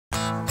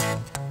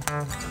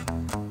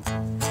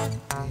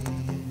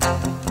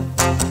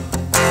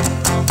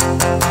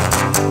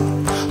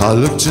I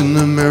looked in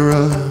the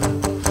mirror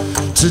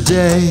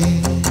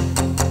today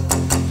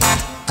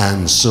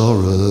and saw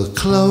a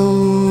clothes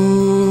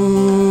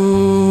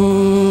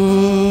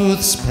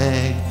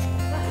peg,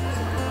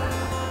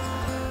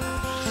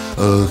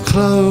 a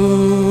clothes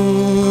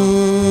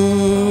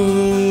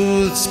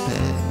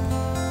peg.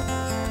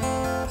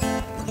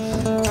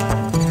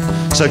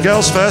 So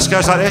girls first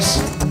goes like this.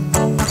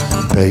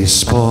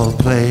 Baseball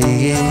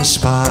playing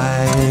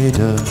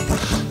spider,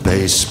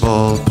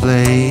 baseball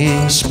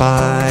playing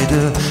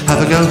spider.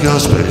 Have a go,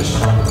 girls, please.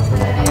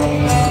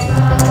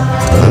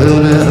 A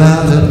little bit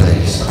louder,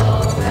 please.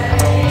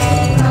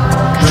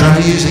 Try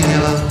using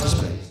your lungs,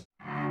 please.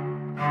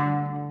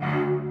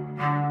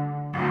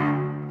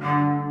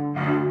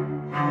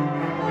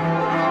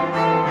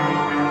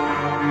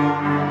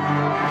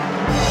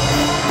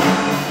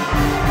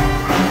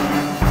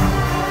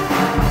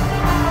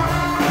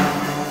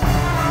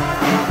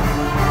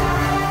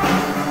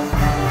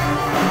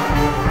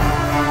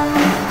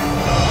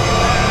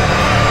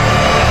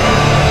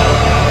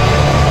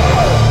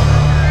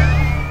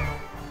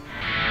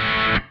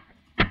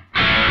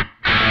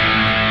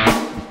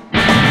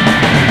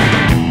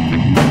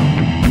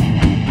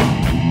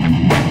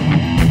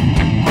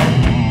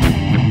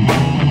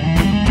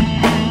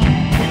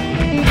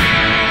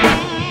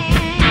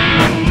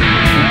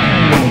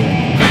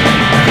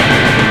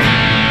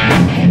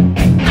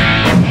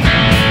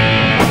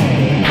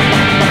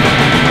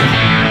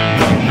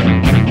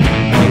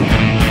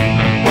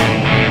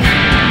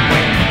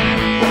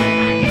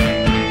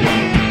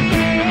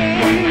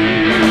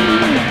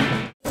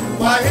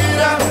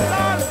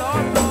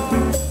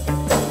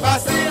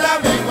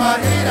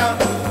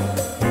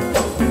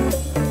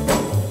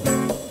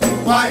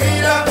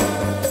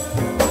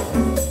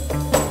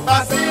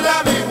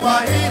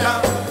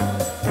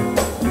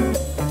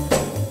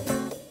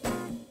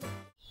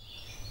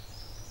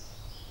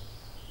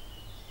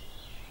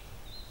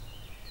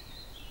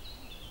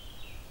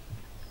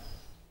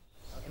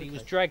 He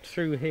was dragged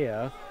through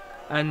here,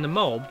 and the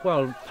mob,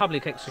 well,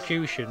 public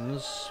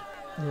executions.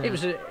 Yeah. It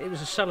was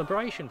a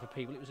celebration for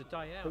people. It was a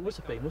day out. It was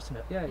a beam, wasn't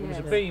it? Yeah, it was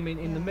a beam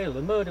in the mill.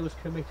 The murder was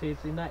committed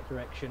in that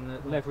direction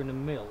at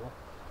Leveringham Mill,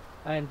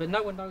 but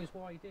no one knows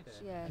why he did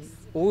it. Yes.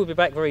 Well, we'll be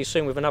back very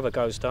soon with another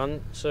ghost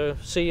hunt. So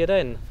see you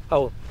then.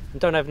 Oh,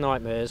 and don't have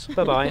nightmares.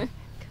 Bye bye.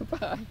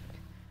 Goodbye.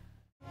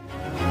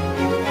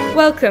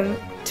 Welcome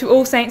to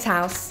All Saints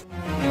House.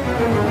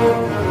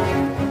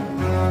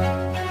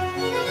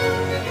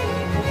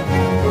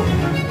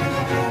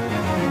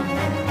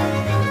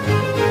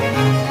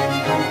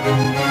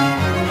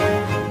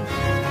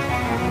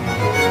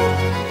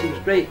 She was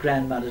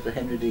great-grandmother to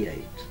Henry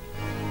VIII.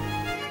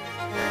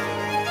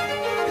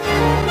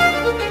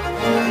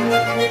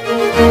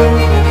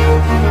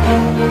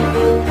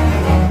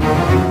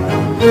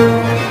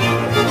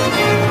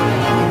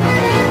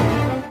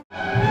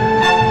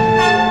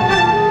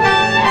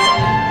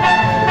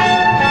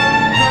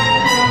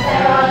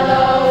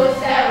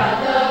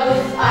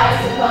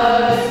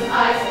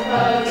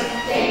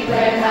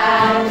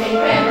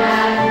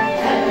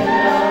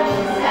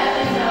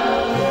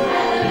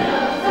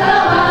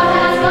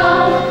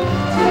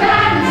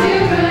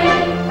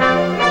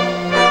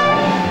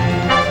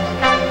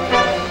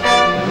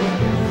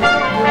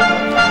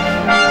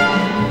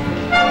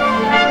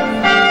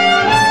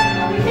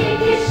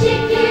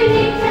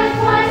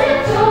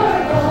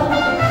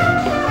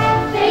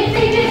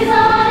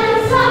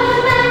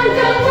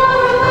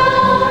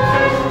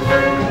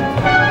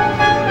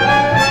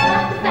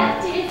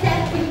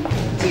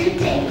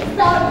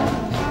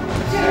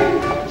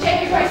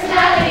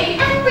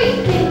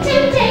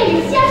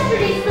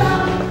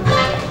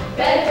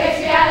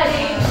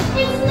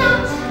 It's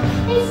not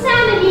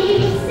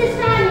insanity.